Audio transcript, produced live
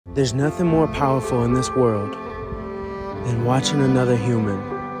There's nothing more powerful in this world than watching another human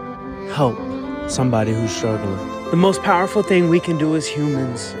help somebody who's struggling. The most powerful thing we can do as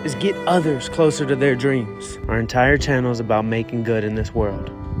humans is get others closer to their dreams. Our entire channel is about making good in this world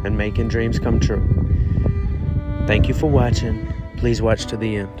and making dreams come true. Thank you for watching. Please watch to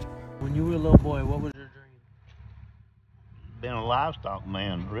the end. When you were a little boy, what was your dream? Being a livestock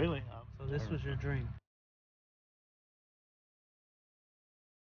man, really. So this was your dream.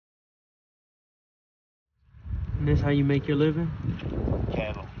 And this how you make your living?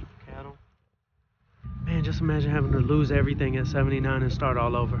 Cattle. Cattle. Man, just imagine having to lose everything at 79 and start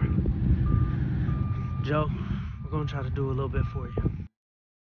all over. Joe, we're gonna try to do a little bit for you.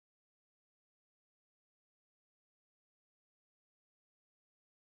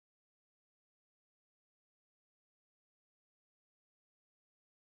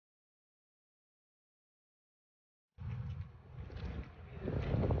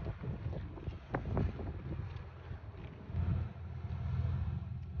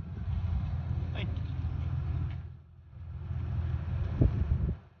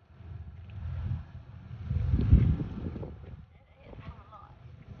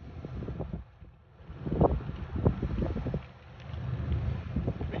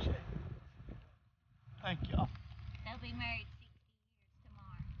 Thank y'all. They'll be married 60 years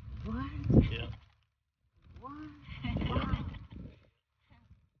tomorrow. What? Yeah. What? Wow. Yeah.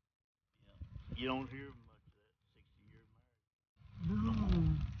 You don't hear much of that 60-year marriage.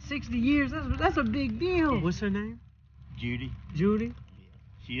 No. 60 years, that's a big deal. What's her name? Judy. Judy? Yeah.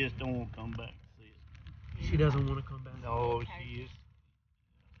 She just don't want to come back to see us. She doesn't want to come back. No, she is.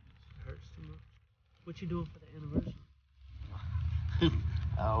 It hurts too much. What you doing for the anniversary?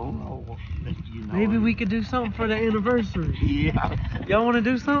 I don't know. You know. Maybe we could do something for the anniversary. Yeah. Y'all want to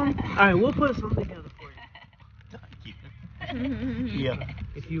do something? All right, we'll put something together for you. Thank you. Yeah.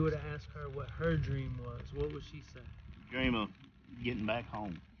 If you were to ask her what her dream was, what would she say? Dream of getting back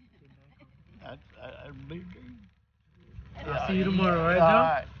home. That'd be a dream. I'll see you tomorrow, all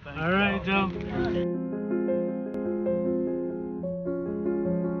right, Joe? All right, Joe.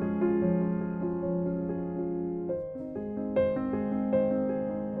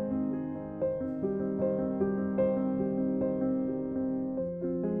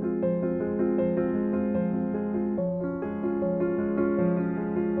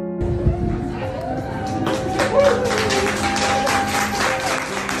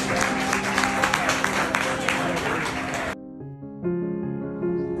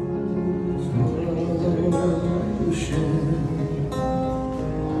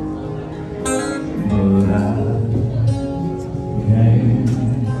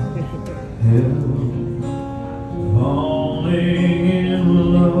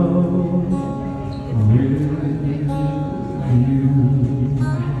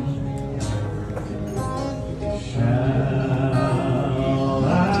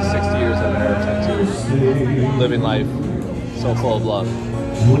 Living life so full of love.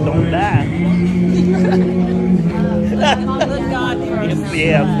 Well, don't die.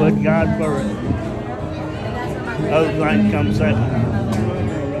 Yeah, put God first. Other things come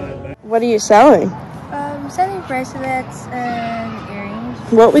second. What are you selling? Selling bracelets and earrings.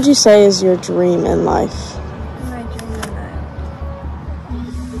 What would you say is your dream in life? My dream in life.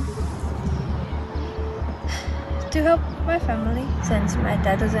 To help my family, since my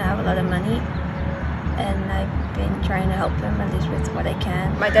dad doesn't have a lot of money. And I've been trying to help him at least with what I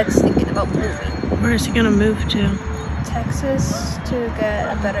can. My dad's thinking about moving. Where is he gonna move to? Texas to get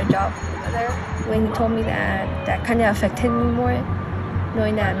a better job over there. When he told me that, that kind of affected me more,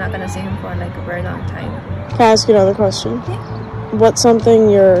 knowing that I'm not gonna see him for like a very long time. Can I ask you another question? Yeah. What's something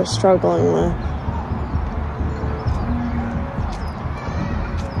you're struggling with?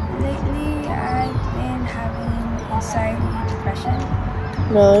 Lately, I've been having anxiety, depression.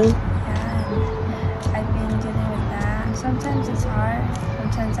 Really? Sometimes it's hard.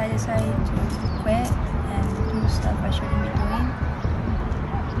 Sometimes I decide to quit and do stuff I shouldn't be doing.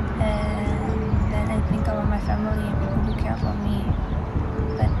 And then I think about my family and people who care about me.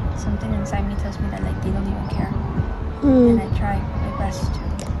 But something inside me tells me that like they don't even care. And I try my best to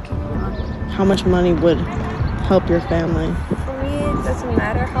keep them on. How much money would help your family? For me, it doesn't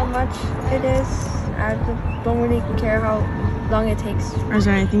matter how much it is. I don't really care how long it takes. Or is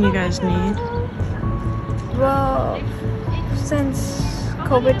there anything you guys need? Well, since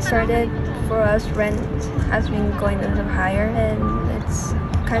COVID started, for us, rent has been going a little higher and it's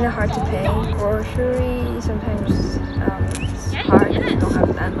kind of hard to pay. Grocery, sometimes it's hard if we don't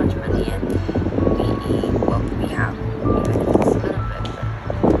have that much money and we eat what we have, even if it's a little bit,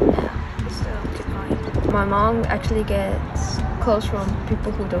 but yeah, we still keep going. My mom actually gets clothes from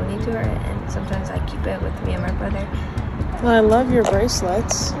people who donate to her, and sometimes I keep it with me and my brother. Well, I love your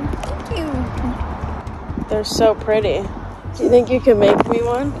bracelets. Thank you. They're so pretty. Do you think you could make me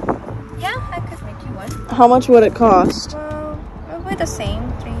one? Yeah, I could make you one. How much would it cost? Well, probably the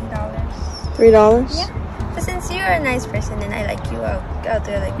same, $3. $3? Yeah. But since you're a nice person and I like you, I'll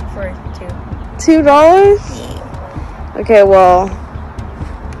do it like for $2. $2? Yeah. Okay, well,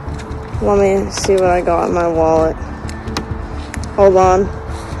 let me see what I got in my wallet. Hold on.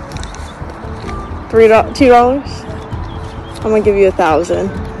 $2? I'm gonna give you 1,000.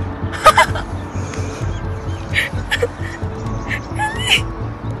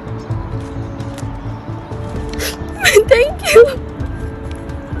 Thank you.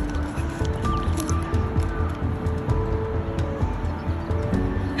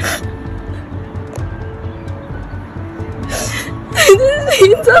 This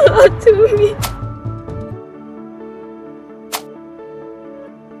means a lot to me.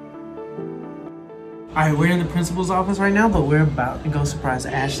 Alright, we're in the principal's office right now, but we're about to go surprise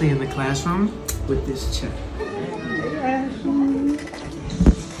Ashley in the classroom with this check. Hey, Ashley.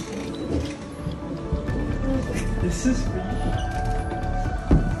 This is for you.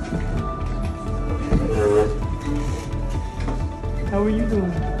 How are you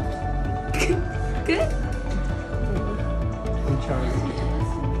doing? Good. I'm Charlie.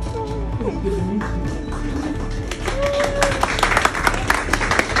 It's good to meet you.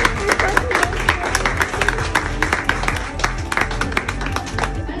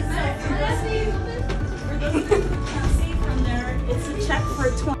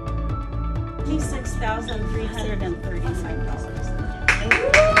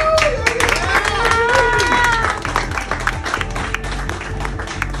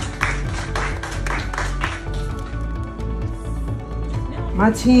 My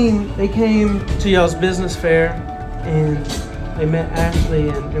team, they came to y'all's business fair and they met Ashley,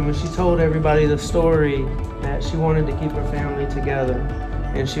 and when she told everybody the story that she wanted to keep her family together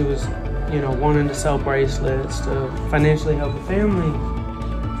and she was, you know, wanting to sell bracelets to financially help her family,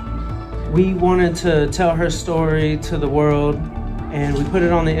 we wanted to tell her story to the world, and we put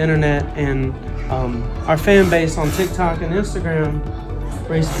it on the internet, and our fan base on TikTok and Instagram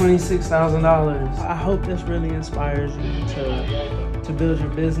raised $26,000. I hope this really inspires you to build your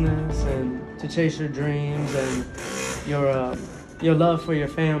business and to chase your dreams, and your love for your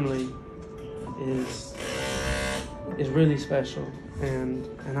family is really special, and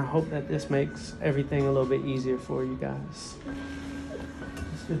I hope that this makes everything a little bit easier for you guys.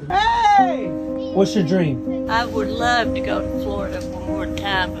 Hey! What's your dream? I would love to go to Florida one more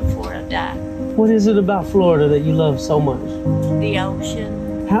time before I die. What is it about Florida that you love so much? The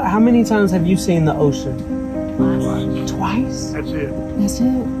ocean. How many times have you seen the ocean? Twice. Twice? That's it. That's it?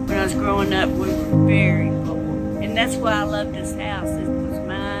 When I was growing up, we were very poor. And that's why I love this house. It was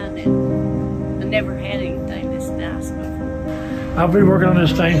mine, and I never had anything this nice before. I've been working on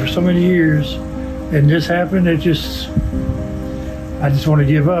this thing for so many years, and this happened. I just want to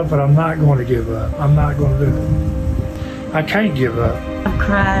give up, but I'm not going to give up. I'm not going to do it. I can't give up. I've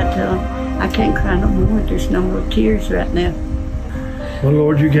cried till I can't cry no more. There's no more tears right now. Well,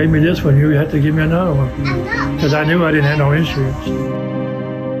 Lord, you gave me this one. You have to give me another one. Because I knew I didn't have no insurance.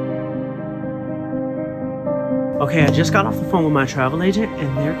 Okay, I just got off the phone with my travel agent,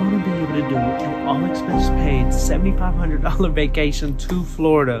 and they're going to be able to do an all-expense-paid $7,500 vacation to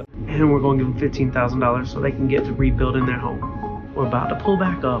Florida. And we're going to give them $15,000 so they can get to rebuilding their home. We're about to pull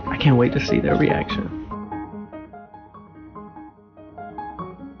back up. I can't wait to see their reaction.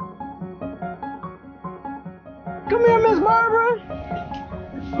 Come here, Miss Barbara.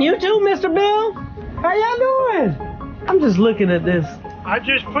 You too, Mr. Bill. How y'all doing? I'm just looking at this. I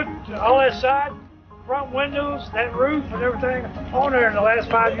just put all that side, front windows, that roof, and everything on there in the last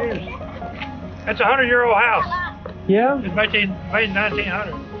 5 years. That's a 100-year-old house. Yeah? It's made in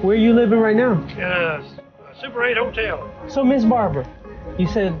 1900. Where you living right now? In a Super 8 hotel. So, Miss Barbara, you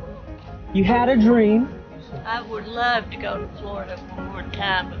said you had a dream. I would love to go to Florida one more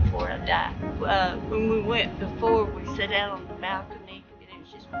time before I die. When we went before, we sat out on the balcony, and it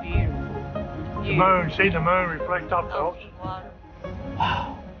was just beautiful. The moon, see the moon reflect off the ocean. Water.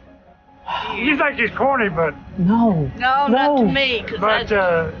 Wow. You think it's corny, but No. No, not to me. but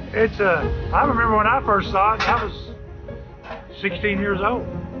I remember when I first saw it, I was 16 years old.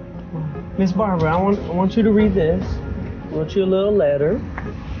 Miss Barbara, I want you to read this. I want you a little letter.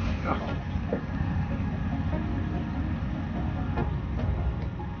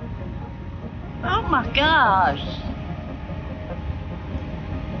 Oh my gosh.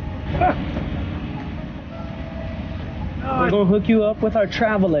 We're gonna hook you up with our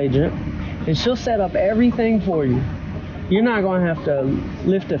travel agent, and she'll set up everything for you. You're not gonna have to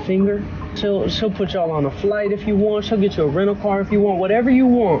lift a finger. She'll put y'all on a flight if you want. She'll get you a rental car if you want. Whatever you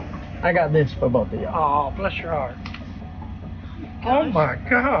want. I got this for both of y'all. Oh, bless your heart. Oh my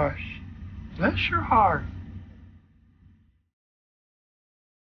gosh. Bless your heart.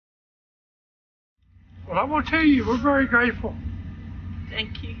 Well, I want to tell you, we're very grateful.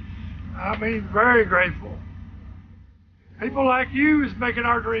 Thank you. I mean, very grateful. People like you is making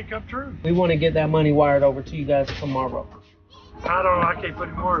our dream come true. We want to get that money wired over to you guys tomorrow. I don't know, I can't put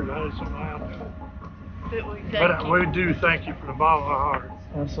in words. I just don't know how to do it. But we do thank you from the bottom of our heart.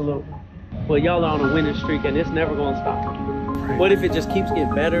 Absolutely. Well, y'all are on a winning streak, and it's never going to stop. What if it just keeps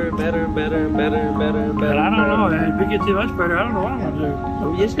getting better and better and better and better and better and better? But I don't know. If it gets too much better, I don't know what I'm going to do.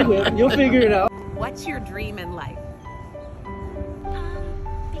 Oh, yes, you will. You'll figure it out. What's your dream in life?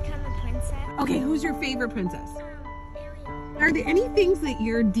 Become a princess. Okay, who's your favorite princess? Are there any things that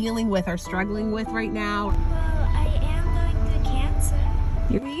you're dealing with or struggling with right now? Well, I am going through cancer.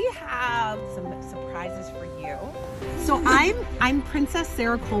 We have some surprises for you. So I'm Princess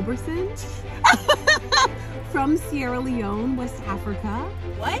Sarah Culberson from Sierra Leone, West Africa.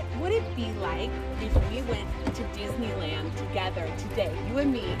 What would it be like if we went to Disneyland together today, you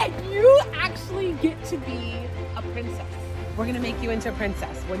and me, and you actually get to be a princess? We're gonna make you into a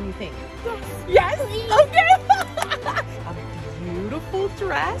princess. What do you think? Yes. Yes? Okay. A beautiful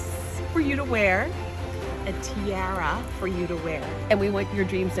dress for you to wear. A tiara for you to wear. And we want your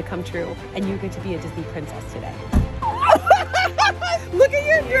dreams to come true. And you get to be a Disney princess today. Look at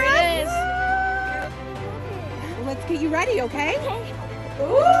your dress! Well, let's get you ready, okay? Okay.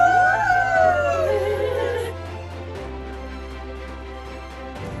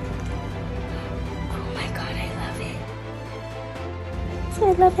 Oh my god, I love it. So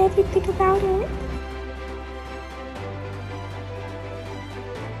I love everything about it.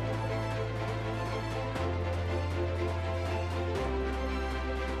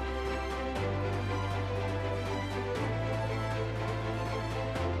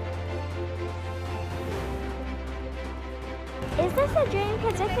 Is this a dream?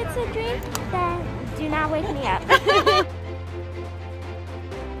 Because if it's a dream, then do not wake me up.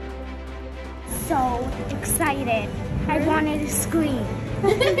 So excited. I wanted to scream.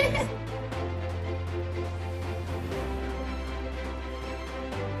 We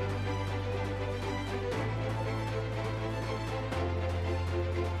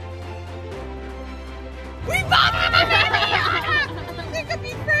both have a baby! We could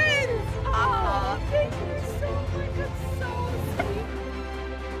be friends! Oh, thank you so much. That's so sweet.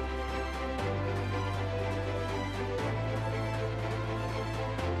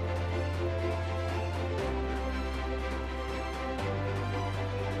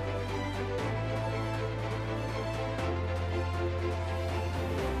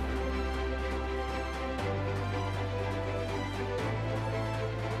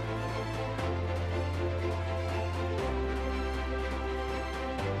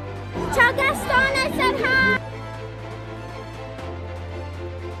 Tell Gaston I said hi.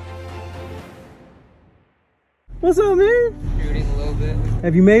 What's up, man? Shooting a little bit.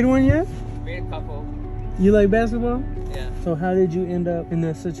 Have you made one yet? Made a couple. You like basketball? Yeah. So how did you end up in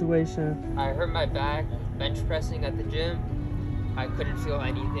that situation? I hurt my back bench pressing at the gym. I couldn't feel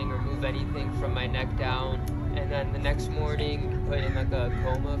anything or move anything from my neck down. And then the next morning, put in like a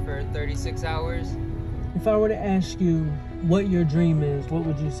coma for 36 hours. If I were to ask you what your dream is, what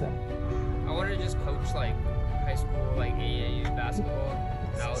would you say? I wanted to just coach like high school, like AAU basketball.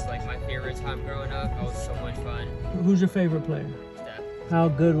 That was like my favorite time growing up. That was so much fun. Who's your favorite player? Steph. How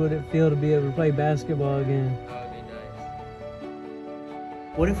good would it feel to be able to play basketball again? That would be nice.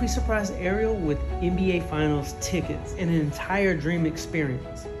 What if we surprised Ariel with NBA Finals tickets and an entire dream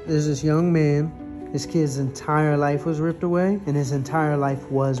experience? There's this young man. This kid's entire life was ripped away, and his entire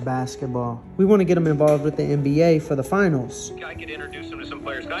life was basketball. We want to get him involved with the NBA for the finals. I could introduce him to some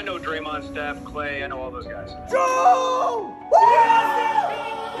players. I know Draymond, Steph, Clay, I know all those guys. Joe!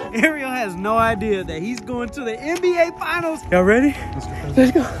 Ariel has no idea that he's going to the NBA Finals. Y'all ready?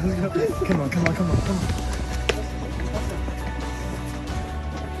 Let's go. Come on, come on, come on, come on.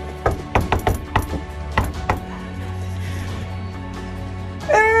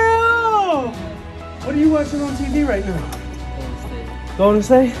 Ariel! What are you watching on TV right now? Golden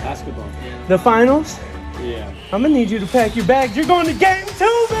State? Basketball. Yeah. The finals? Yeah. I'm gonna need you to pack your bags. You're going to game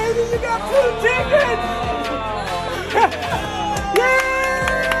 2, baby! You got 2 tickets!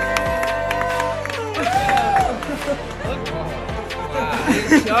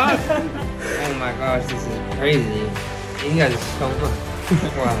 Oh my gosh, this is crazy. You guys are so much.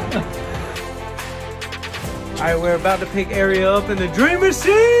 Wow. Alright, we're about to pick Ariel up in the Dream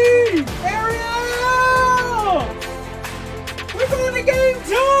Machine! Ariel! to game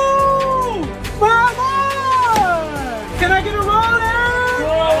 2! My lord! Can I get a roller?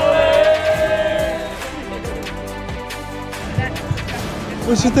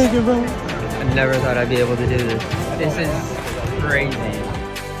 What you thinking, bro? I never thought I'd be able to do this. This is crazy.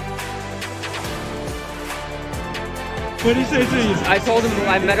 What did he say to you? I told him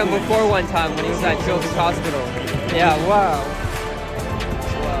I met him before one time when he was at Children's Hospital. Yeah, wow.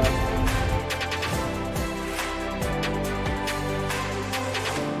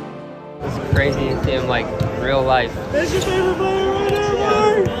 It's crazy to see him like real life. That's your favorite player right there,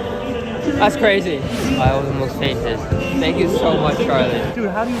 Mark? That's crazy. I almost fainted. Thank you so much, Charlie.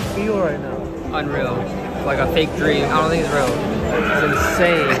 Dude, how do you feel right now? Unreal. It's like a fake dream. I don't think it's real. It's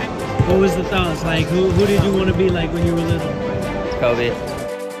insane. What was the thoughts? Like, who did you want to be like when you were little? Kobe.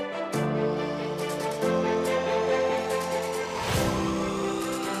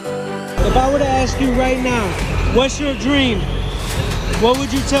 If I were to ask you right now, what's your dream? What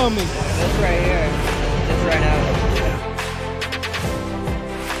would you tell me? This right here. This right now.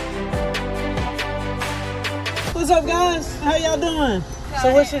 What's up, guys? How y'all doing?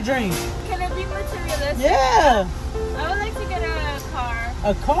 So what's your dream? Can it be materialistic? Yeah. I would like to get a car.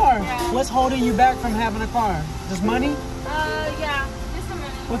 A car? Yeah. What's holding you back from having a car? Just money? Yeah, just some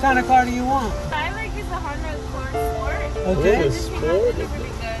money. What kind of car do you want? I like it's a Honda Accord Sport. Okay. This thing is really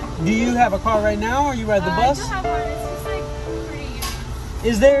good. Do you have a car right now, or you ride the bus? I do have one. It's just like pretty used.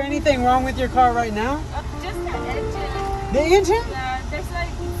 Is there anything wrong with your car right now? Just the engine. The engine? Yeah, there's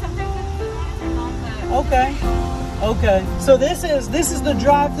like sometimes the monitor's on, but Okay. Okay. So this is the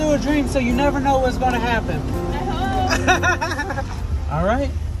drive through a dream, so you never know what's gonna happen. I hope. All right.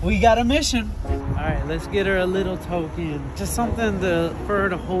 We got a mission. All right, let's get her a little token. Just something for her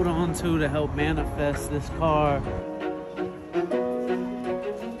to hold on to help manifest this car.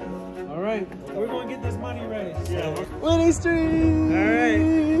 All right, we're gonna get this money raised. Yeah. Winning streak. All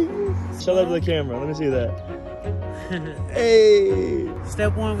right. Show that to the camera. Let me see that. Hey.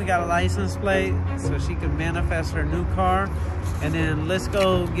 Step one, we got a license plate so she can manifest her new car. And then let's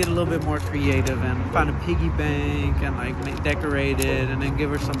go get a little bit more creative and find a piggy bank and like decorate it and then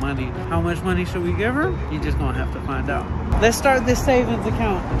give her some money. How much money should we give her? You're just gonna have to find out. Let's start this savings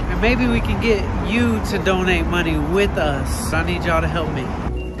account and maybe we can get you to donate money with us. I need y'all to help me.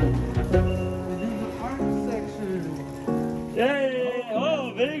 Yay!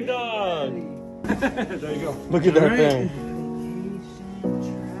 Oh, big dog! There you go. Look at All that right. thing.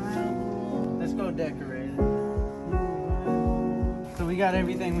 Let's go decorate it. So we got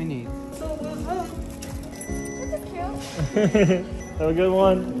everything we need. This is cute. Have a good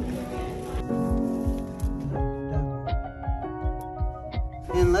one.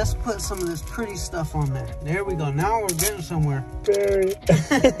 And let's put some of this pretty stuff on there. There we go. Now we're getting somewhere. Barry.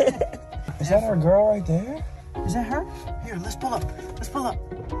 Is that our girl right there? Is that her? Here, let's pull up. Let's pull up.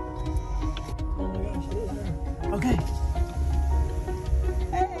 Oh my gosh, it is her. Okay.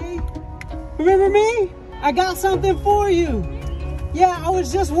 Hey. Remember me? I got something for you. Yeah, I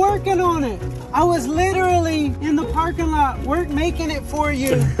was just working on it. I was literally in the parking lot making it for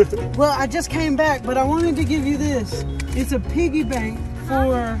you. Well, I just came back, but I wanted to give you this. It's a piggy bank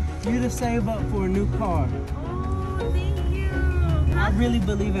for you to save up for a new car. Oh, thank you. I really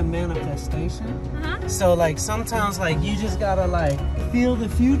believe in manifestation. So like sometimes like you just gotta like feel the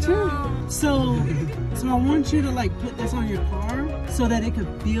future. So I want you to like put this on your car so that it could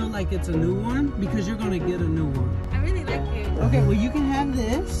feel like it's a new one because you're gonna get a new one. I really like you. Okay, well you can have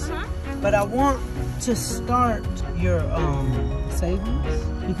this, but I want to start your savings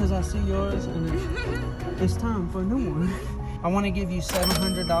because I see yours and it's time for a new one. I want to give you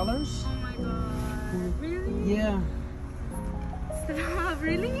 $700. Oh my god. Really? Yeah. Stop,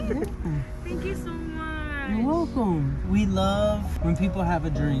 really? Yeah. Thank you so much. You're welcome. We love when people have a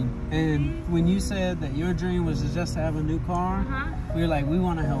dream. And when you said that your dream was just to have a new car, we were like, we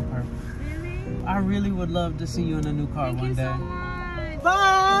want to help her. Really? I really would love to see you in a new car one day. Thank you so much.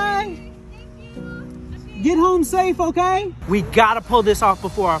 Bye! Get home safe, okay? We gotta pull this off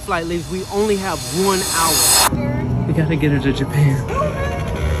before our flight leaves. We only have 1 hour. We gotta get her to Japan.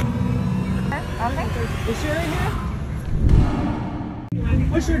 Okay. Is she right here?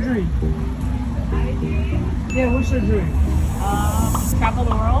 What's your dream? Yeah, what's your dream? Travel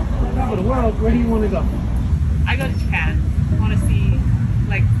the world. Travel the world? Where do you want to go? I go to Japan. I want to see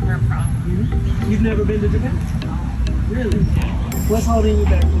like where I'm from. You've never been to Japan? Really? What's holding you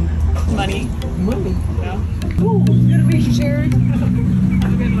back from that? Money. Money? Yeah. Cool. Good to meet you, Sherry. Have a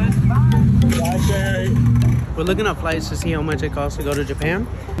good one. Bye. Bye, Sherry. We're looking up flights to see how much it costs to go to Japan.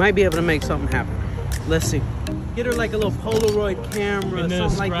 Might be able to make something happen. Let's see. Get her like a little Polaroid camera, and then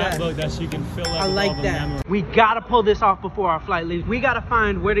something like that. scrapbook that she can fill up. I with like all the that. memories. We gotta pull this off before our flight leaves. We gotta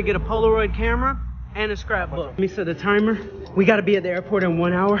find where to get a Polaroid camera and a scrapbook. Let me set a timer. We gotta be at the airport in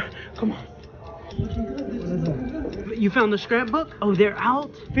 1 hour. Come on. You found the scrapbook? Oh, they're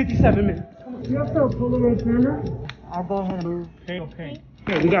out? 57 minutes. Come on. You have to a Polaroid camera? I'll go ahead and move. Okay.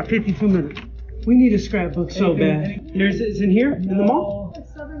 Okay, we got 52 minutes. We need a scrapbook so bad. It's in here? In the mall?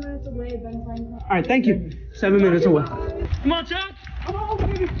 It's 7 minutes away, Ben Franklin. All right, thank you. 7 minutes away. Come on, Chuck! Come on,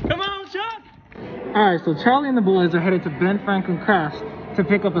 baby! Come on, Chuck! Alright, so Charlie and the boys are headed to Ben Franklin Crafts to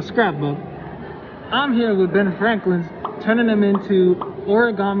pick up a scrapbook. I'm here with Ben Franklin's, turning them into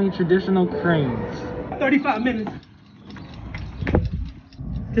origami traditional cranes. 35 minutes.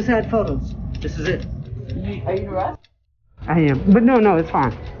 Just add photos. This is it. Are you rushed? I am. But no, it's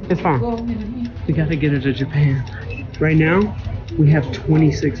fine. It's fine. We gotta get her to Japan. Right now, we have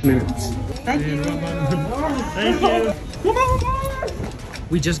 26 minutes. Thank you. Thank you.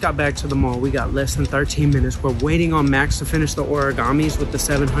 We just got back to the mall. We got less than 13 minutes. We're waiting on Max to finish the origamis with the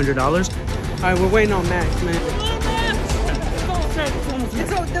 $700. All right, we're waiting on Max, man.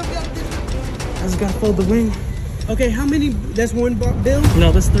 I just gotta fold the wing. Okay, how many? That's one bill?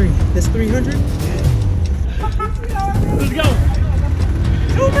 No, that's 3. That's 300? Let's go.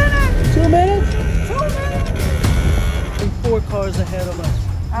 2 minutes. 2 minutes? 2 minutes. And 4 cars ahead of us.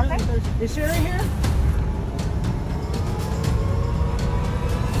 Okay. Is Sherry here?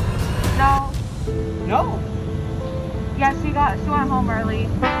 No. No. Yeah, she went home early.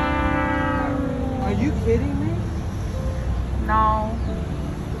 Are you kidding me? No.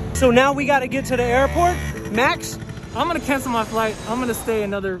 So now we gotta get to the airport. Max? I'm gonna cancel my flight. I'm gonna stay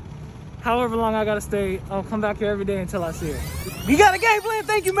another, however long I gotta stay. I'll come back here every day until I see her. We got a game plan.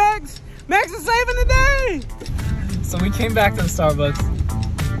 Thank you, Max. Max is saving the day. So we came back to the Starbucks.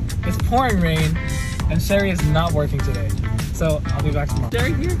 It's pouring rain, and Sherry is not working today. So I'll be back tomorrow.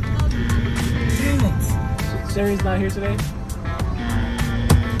 Sherry here? Damn it. Sherry's not here today?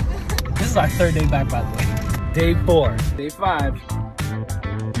 This is our 3rd day back, by the way. Day 4. Day 5.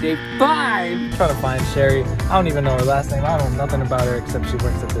 Day 5! I'm trying to find Sherry. I don't even know her last name. I don't know nothing about her except she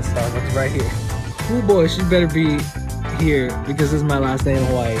works at this Starbucks right here. Oh boy, she better be here because this is my last day in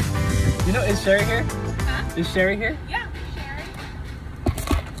Hawaii. You know, is Sherry here? Huh? Is Sherry here? Yeah,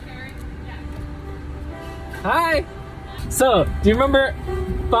 Sherry. Hi! So, do you remember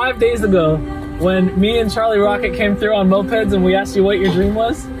 5 days ago when me and Charlie Rocket came through on mopeds and we asked you what your dream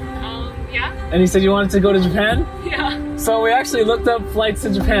was? Yeah. And you said you wanted to go to Japan? Yeah. So we actually looked up flights to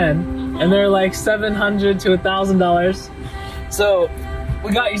Japan and they're like $700 to $1,000. So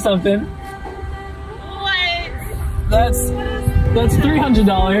we got you something. What? That's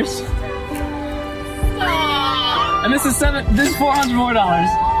 $300. Stop. And this is $400 more dollars.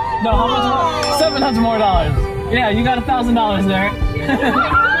 No, how much more? $700 more dollars. Yeah, you got $1,000 there.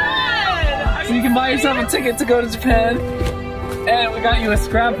 So you can buy yourself a ticket to go to Japan. And we got you a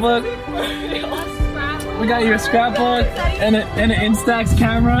scrapbook. We got you a scrapbook and an Instax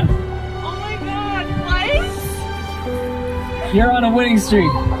camera. Oh my god, what? You're on a winning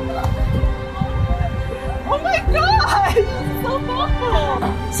streak. Oh my god! So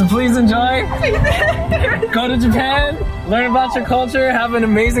thoughtful! So please enjoy. Go to Japan, learn about your culture, have an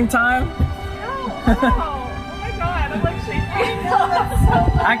amazing time. Oh my god, I'm like shaking.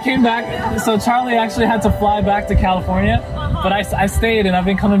 I came back, so Charlie actually had to fly back to California, but I stayed and I've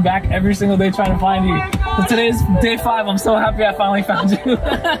been coming back every single day trying to find you. So today's day 5, I'm so happy I finally found you. Oh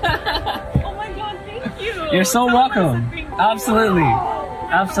my god, thank you. You're so welcome. Absolutely.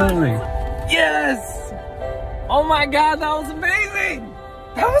 Absolutely. Yes! Oh my god, that was amazing!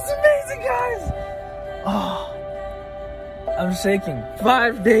 That was amazing, guys! Oh, I'm shaking.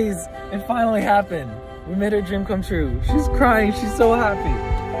 5 days, it finally happened. We made her dream come true. She's crying, she's so happy.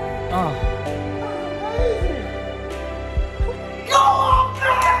 Oh. Go on,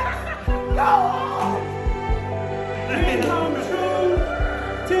 man! Go on!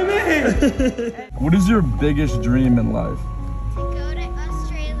 What is your biggest dream in life? To go to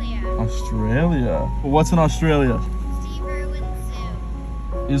Australia. Australia? What's in Australia? Steve Irwin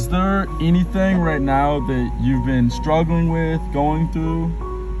Zoo. Is there anything right now that you've been struggling with, going through?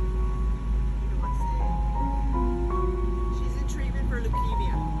 She's in treatment for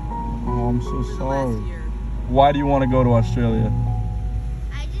leukemia. Oh, I'm so sorry. Why do you want to go to Australia?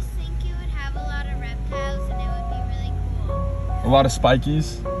 I just think you would have a lot of reptiles and it would be really cool. A lot of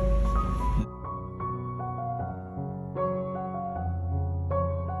spikies?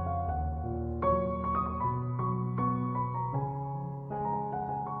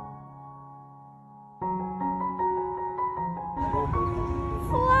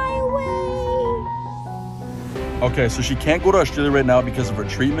 Fly away! Okay, so she can't go to Australia right now because of her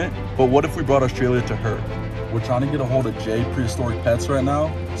treatment, but what if we brought Australia to her? We're trying to get a hold of Jay Prehistoric Pets right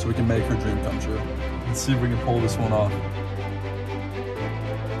now so we can make her dream come true. Let's see if we can pull this one off.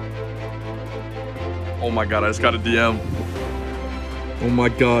 Oh my God, I just got a DM. Oh my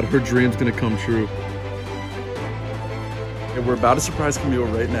God, her dream's gonna come true. Okay, we're about to surprise Camille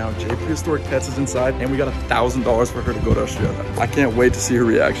right now. Jay Prehistoric Pets is inside and we got $1,000 for her to go to Australia. I can't wait to see her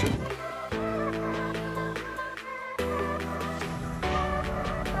reaction.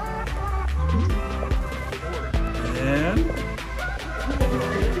 And...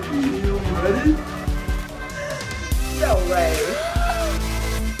 you ready? No way.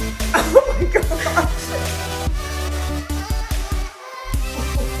 Oh my gosh.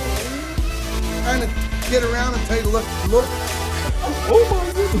 Trying to get around and take a look. Look. Oh my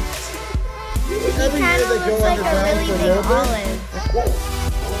goodness. Every year they go underground for a little bit.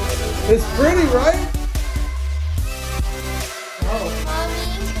 It's pretty, right?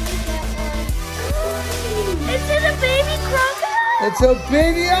 Is it a baby crocodile? It's a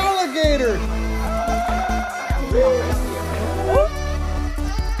baby alligator.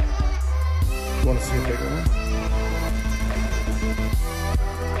 You want to see a bigger one?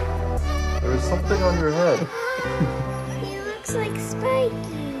 There's something on your head. He looks like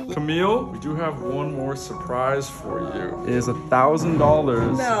Spiky. Camille, we do have one more surprise for you. It is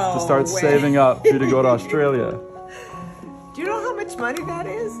 $1,000 to start saving up for you to go to Australia. Do you know how much money that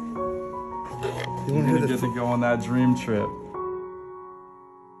is? You're gonna get to go on that dream trip.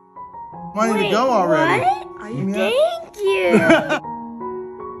 Money to go already. What? Thank you.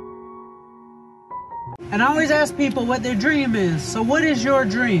 And I always ask people what their dream is. So what is your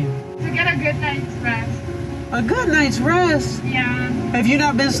dream? To get a good night's rest. A good night's rest? Yeah. Have you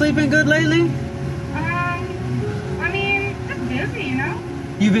not been sleeping good lately? I mean, just busy, you know?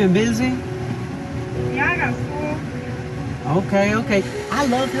 You've been busy? Yeah, I got school. Okay. I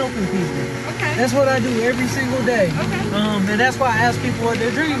love helping people. Okay. That's what I do every single day. Okay. And that's why I ask people what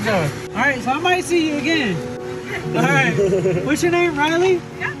their dreams are. All right, so I might see you again. All right. What's your name, Riley?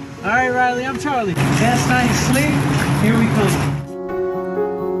 Yeah. All right, Riley, I'm Charlie. Best night's sleep, here we come.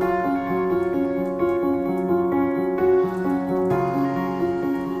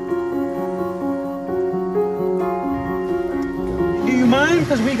 Do you mind?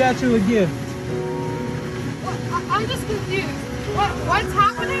 Because we got you a gift. I'm just confused. What's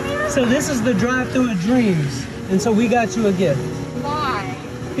happening here? So this is the drive-thru of dreams. And so we got you a gift. Why?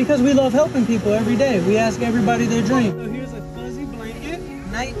 Because we love helping people every day. We ask everybody their dream. So here's a fuzzy blanket,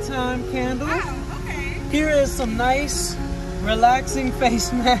 nighttime candles. Wow, okay. Here is some nice, relaxing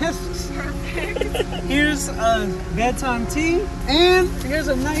face masks. Perfect. Here's a bedtime tea. And here's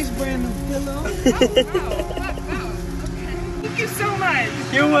a nice brand new pillow. Wow. Okay. Thank you so much.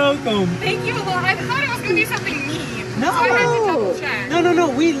 You're welcome. Thank you a lot. I thought it was going to be something mean. No. So I had to double check. No.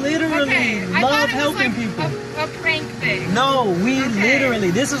 We literally love helping like people. A prank thing. No, we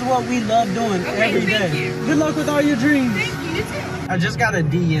literally, this is what we love doing every day. Thank you. Good luck with all your dreams. Thank you, you too. I just got a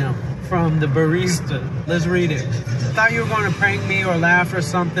DM from the barista. Let's read it. Thought you were going to prank me or laugh or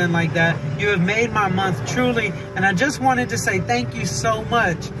something like that. You have made my month truly, and I just wanted to say thank you so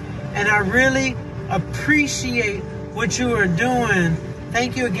much. And I really appreciate what you are doing.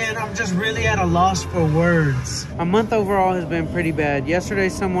 Thank you again. I'm just really at a loss for words. My month overall has been pretty bad. Yesterday,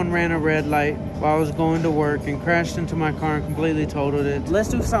 someone ran a red light while I was going to work and crashed into my car and completely totaled it. Let's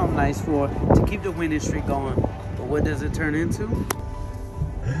do something nice to keep the winning streak going. But what does it turn into?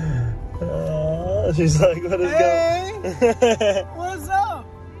 She's like, what is going? What's up?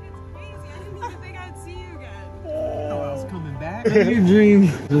 I didn't even think I'd see you again. Oh, I was coming back. What's your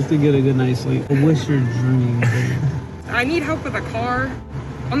dream? Just to get a good night's sleep. What's your dream? I need help with a car.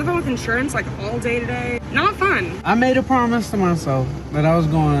 On the phone with insurance like all day today. Not fun. I made a promise to myself that I was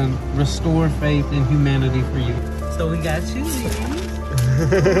going to restore faith in humanity for you. So we got you these.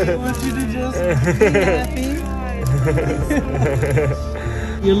 We want you to just be happy.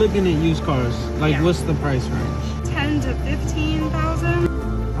 You're looking at used cars. Like, yeah. What's the price range? 10 to 15,000.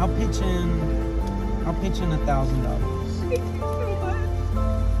 I'll pitch in $1,000. Thank you so much.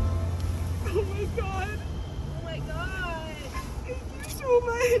 Oh my god. Oh my god. Thank you so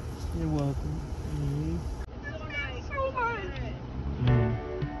much. You're welcome. Thank you so much.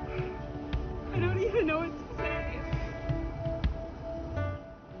 I don't even know what to say.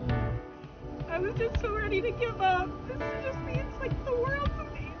 I was just so ready to give up. This just means like the world to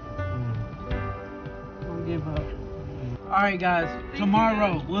me. Don't give up. All right, guys.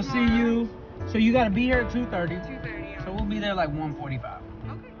 Tomorrow we'll see you. So you got to be here at 2:30. 2:30. So we'll be there like 1:45.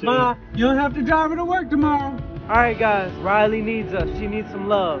 Okay. Ma, you don't have to drive her to work tomorrow. Alright guys, Riley needs us. She needs some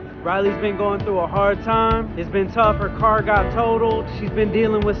love. Riley's been going through a hard time. It's been tough. Her car got totaled. She's been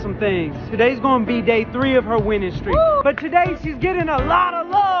dealing with some things. Today's gonna be day 3 of her winning streak. Woo! But today she's getting a lot of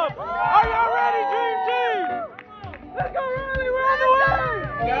love. Are y'all ready, Dream Team? Let's go, Riley, we're on the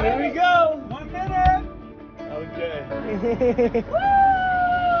way! Here we go. 1 minute. Okay.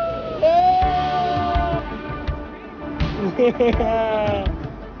 Yeah.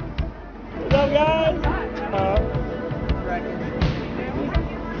 What's up, guys?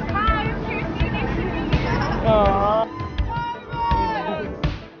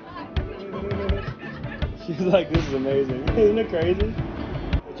 She's like, this is amazing. Isn't it crazy?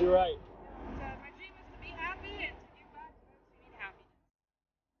 But you're right.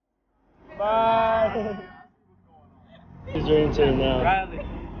 Bye. He's Dream Team now. Riley,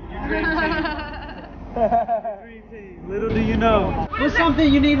 you're Dream Team. Little do you know. What's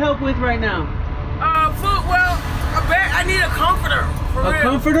something you need help with right now? Food, well, I need a comforter. For real.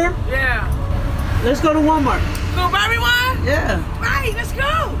 Comforter? Yeah. Let's go to Walmart. Go buy me one? Yeah. Right, let's go.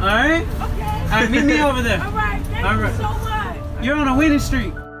 Alright? Okay. Alright, meet me over there. Alright, thank you so much. You're on a winning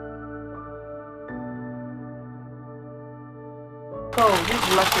streak. Oh, this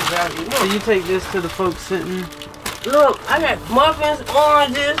is lucky value. So you take this to the folks sitting. Look, I got muffins,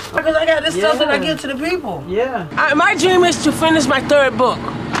 oranges, because I got this stuff that I give to the people. Yeah. My dream is to finish my 3rd book.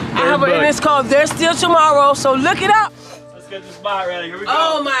 And it's called There's Still Tomorrow, so look it up. Let's get the spot ready. Here we go.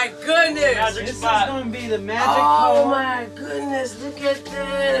 Oh my goodness. Magic This spot. is going to be the magic Oh card. my goodness, look at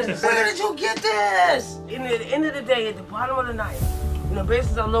this. Where did you get this? In the end of the day, at the bottom of the night, when the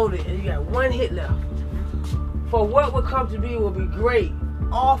bases are loaded and you got 1 hit left, for what would come to be will be great.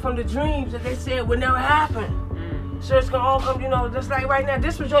 All from the dreams that they said would never happen. So it's gonna all come, you know, just like right now,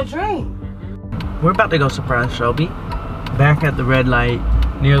 this was your dream. We're about to go surprise Shelby back at the red light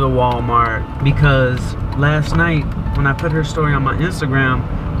near the Walmart because last night when I put her story on my Instagram,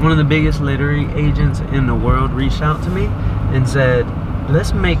 one of the biggest literary agents in the world reached out to me and said,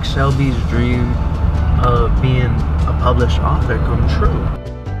 let's make Shelby's dream of being a published author come true.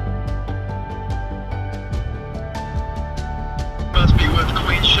 Must be with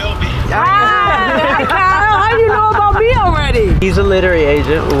Queen Shelby. How do you know about me already? He's a literary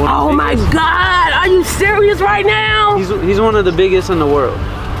agent. Oh my God, are you serious right now? He's one of the biggest in the world.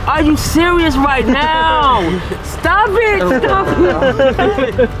 Are you serious right now? Stop it, stop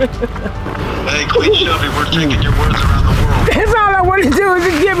it. Hey, Queen Shelby, we're taking your words around the world. That's all I want to do is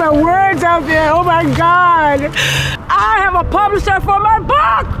just get my words out there. Oh my God. I have a publisher for my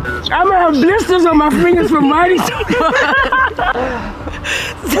book. I'm gonna have blisters on my fingers from writing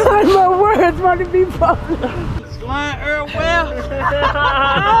so my words want to be published.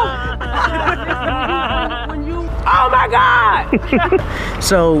 Oh my God!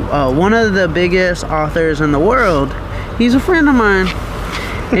 So one of the biggest authors in the world, he's a friend of mine,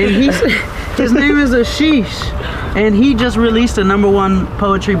 and his name is Ashish, and he just released a #1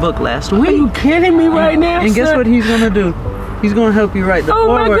 poetry book last week. Are you kidding me right now? And guess what he's gonna do? He's gonna help you write the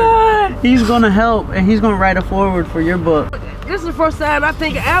foreword. Oh my God! He's gonna help, and he's gonna write a foreword for your book. This is the first time I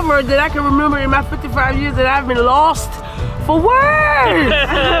think ever that I can remember in my 55 years that I've been lost for words.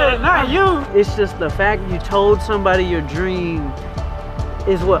 Not you. It's just the fact you told somebody your dream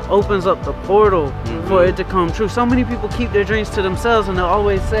is what opens up the portal for it to come true. So many people keep their dreams to themselves and they'll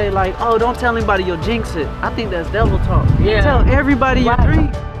always say like, oh, don't tell anybody, you'll jinx it. I think that's devil talk. Yeah. Tell everybody your dream.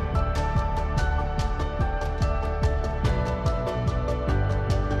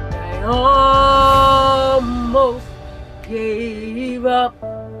 I almost gave up.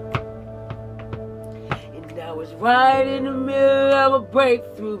 And I was right in the middle of a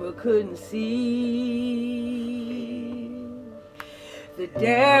breakthrough but couldn't see. The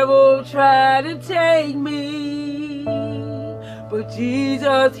devil tried to take me, but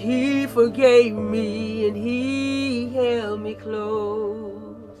Jesus, he forgave me and he held me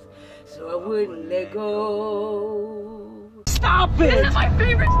close so I wouldn't let go. Stop it! This is my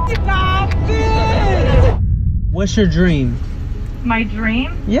favorite. Stop it! What's your dream? My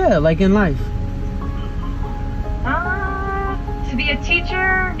dream? Yeah, like in life. To be a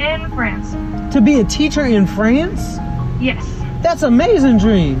teacher in France. To be a teacher in France? Yes. That's an amazing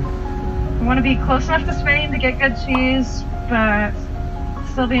dream. I want to be close enough to Spain to get good cheese, but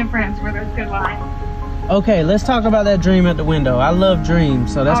still be in France where there's good wine. Okay, let's talk about that dream at the window. I love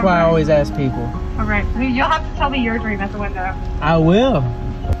dreams, so that's why I always ask people. All right, you'll have to tell me your dream at the window. I will.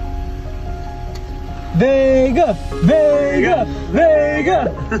 Vega, Vega, Vega.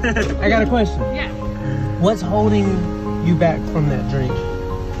 I got a question. Yeah. What's holding you back from that dream?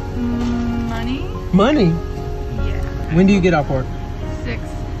 Money? Money? Yeah. When do you get off work? 6.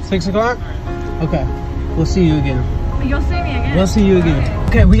 6 o'clock? Okay. We'll see you again. You'll see me again. We'll see you again.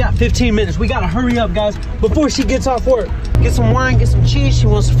 Okay, we got 15 minutes. We gotta hurry up, guys, before she gets off work. Get some wine, get some cheese. She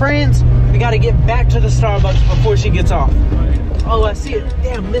wants friends. We gotta get back to the Starbucks before she gets off. Oh, I see it.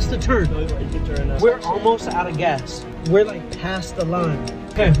 Damn, missed the turn. We're almost out of gas. We're like past the line.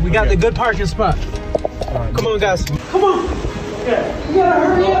 Okay, we got the good parking spot. Come on, guys. Come on. Okay. You gotta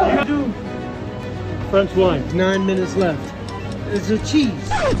hurry up. French wine. 9 minutes left. It's a cheese.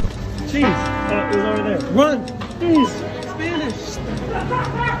 Cheese. It was over there. Run. Cheese. Spanish.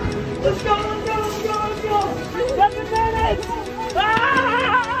 Let's go, let's go, let's go, let's go. 7 minutes.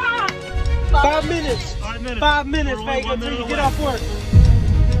 Ah! 5 minutes. 5 minutes. 5 minutes, Vega, until you get off work.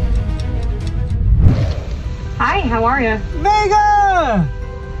 Hi, how are you? Vega!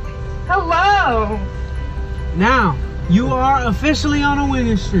 Hello. Now, you are officially on a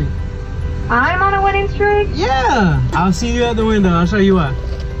winning streak. I'm on a winning streak? Yeah. I'll see you at the window. I'll show you why.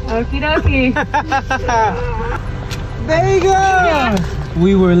 Okie dokie. Vega!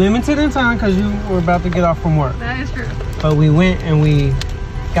 We were limited in time because you were about to get off from work. That is true. But we went and we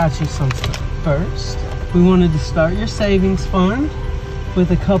got you some stuff. First, we wanted to start your savings fund with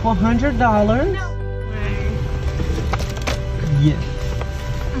a couple $100. No way. Yeah.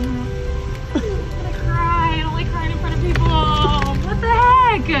 I'm gonna cry. I don't like crying in front of people. What the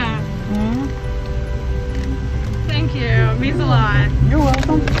heck? Thank you. It means a lot. You're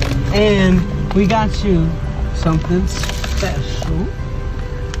welcome. And we got you something special.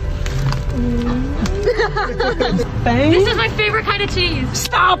 This is my favorite kind of cheese.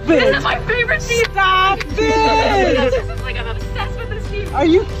 Stop it! This is my favorite cheese. Stop it! This is like, I'm obsessed with this cheese. Are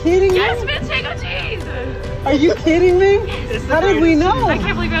you kidding me? Yes, Manchego cheese. Are you kidding me? Yes. How did we know? I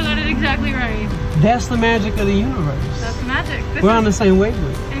can't believe I got it exactly right. That's the magic of the universe. That's the magic. We're on the same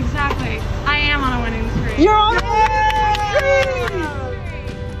wavelength. Exactly. I am on a winning streak. You're on a winning streak!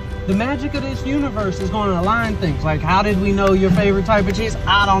 The magic of this universe is going to align things. Like, how did we know your favorite type of cheese?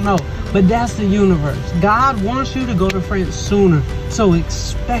 I don't know. But that's the universe. God wants you to go to France sooner. So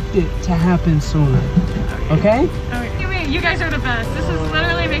expect it to happen sooner. Okay? Okay. You guys are the best. This is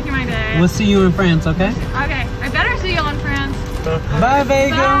literally making my day. We'll see you in France, okay? Okay. I better see you in France. Bye,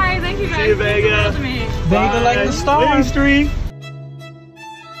 Vega. Bye. Thank you guys. See you, Vega. Vega like the star. Winning streak.